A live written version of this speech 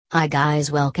Hi guys,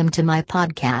 welcome to my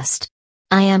podcast.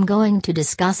 I am going to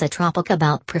discuss a topic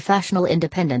about professional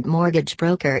independent mortgage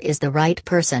broker is the right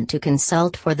person to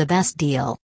consult for the best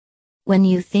deal. When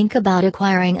you think about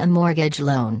acquiring a mortgage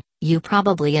loan, you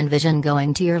probably envision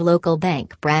going to your local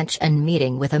bank branch and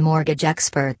meeting with a mortgage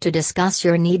expert to discuss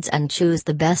your needs and choose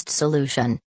the best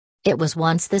solution. It was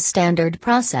once the standard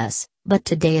process, but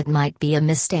today it might be a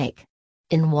mistake.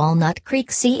 In Walnut Creek,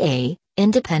 CA,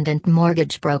 independent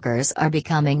mortgage brokers are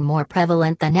becoming more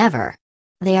prevalent than ever.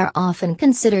 They are often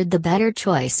considered the better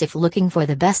choice if looking for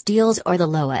the best deals or the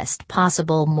lowest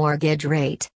possible mortgage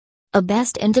rate. A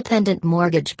best independent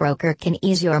mortgage broker can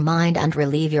ease your mind and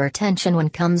relieve your tension when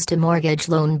it comes to mortgage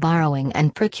loan borrowing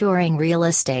and procuring real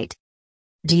estate.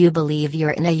 Do you believe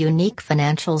you're in a unique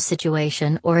financial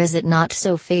situation, or is it not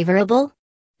so favorable?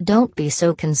 Don't be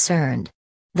so concerned.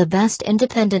 The best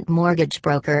independent mortgage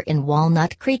broker in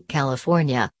Walnut Creek,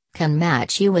 California, can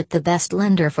match you with the best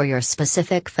lender for your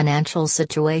specific financial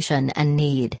situation and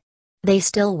need. They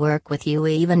still work with you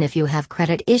even if you have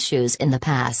credit issues in the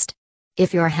past.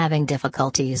 If you're having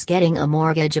difficulties getting a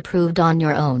mortgage approved on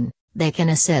your own, they can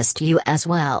assist you as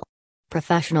well.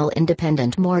 Professional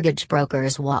independent mortgage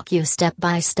brokers walk you step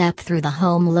by step through the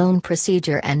home loan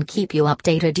procedure and keep you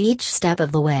updated each step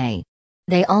of the way.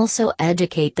 They also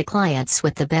educate the clients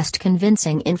with the best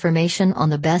convincing information on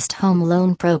the best home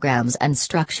loan programs and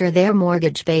structure their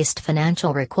mortgage-based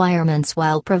financial requirements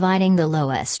while providing the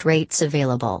lowest rates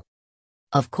available.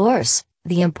 Of course,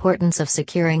 the importance of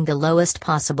securing the lowest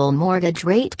possible mortgage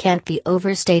rate can't be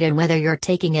overstated whether you're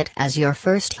taking it as your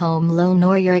first home loan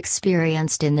or you're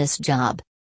experienced in this job.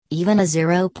 Even a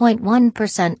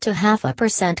 0.1% to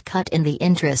 0.5% cut in the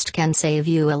interest can save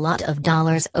you a lot of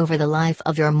dollars over the life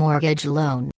of your mortgage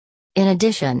loan. In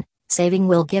addition, saving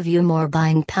will give you more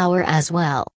buying power as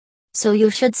well. So you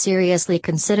should seriously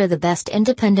consider the best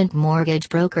independent mortgage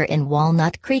broker in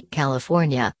Walnut Creek,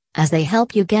 California, as they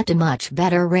help you get a much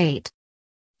better rate.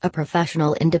 A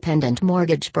professional independent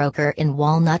mortgage broker in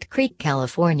Walnut Creek,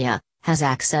 California, has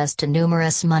access to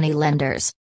numerous money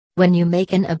lenders. When you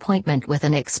make an appointment with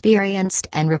an experienced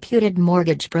and reputed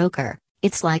mortgage broker,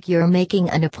 it's like you're making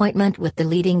an appointment with the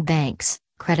leading banks,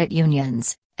 credit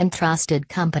unions, and trusted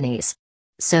companies.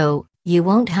 So, you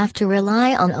won't have to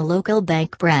rely on a local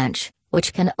bank branch,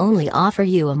 which can only offer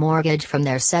you a mortgage from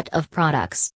their set of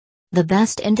products. The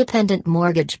best independent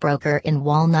mortgage broker in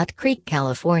Walnut Creek,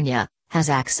 California, has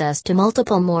access to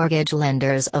multiple mortgage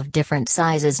lenders of different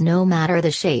sizes no matter the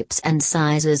shapes and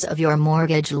sizes of your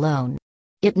mortgage loan.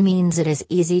 It means it is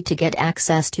easy to get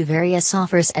access to various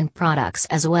offers and products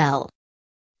as well.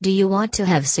 Do you want to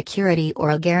have security or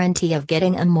a guarantee of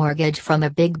getting a mortgage from a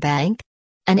big bank?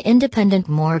 An independent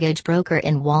mortgage broker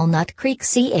in Walnut Creek,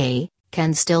 CA,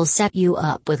 can still set you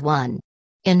up with one.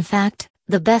 In fact,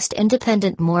 the best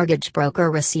independent mortgage broker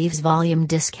receives volume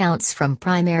discounts from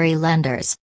primary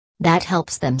lenders. That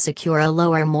helps them secure a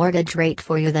lower mortgage rate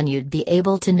for you than you'd be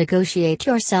able to negotiate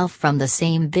yourself from the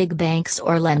same big banks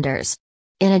or lenders.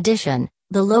 In addition,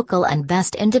 the local and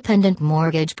best independent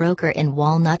mortgage broker in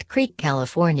Walnut Creek,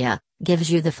 California,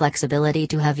 gives you the flexibility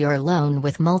to have your loan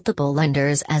with multiple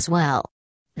lenders as well.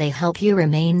 They help you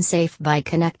remain safe by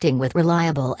connecting with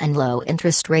reliable and low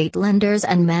interest rate lenders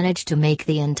and manage to make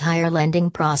the entire lending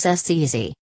process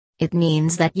easy. It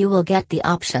means that you will get the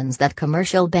options that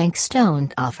commercial banks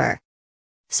don't offer.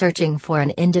 Searching for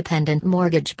an independent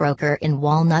mortgage broker in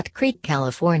Walnut Creek,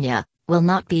 California, will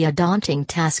not be a daunting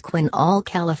task when all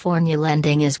California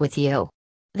lending is with you.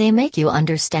 They make you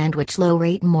understand which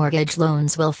low-rate mortgage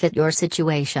loans will fit your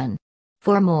situation.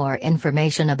 For more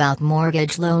information about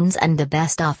mortgage loans and the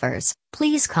best offers,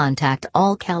 please contact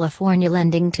All California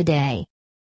Lending today.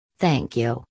 Thank you.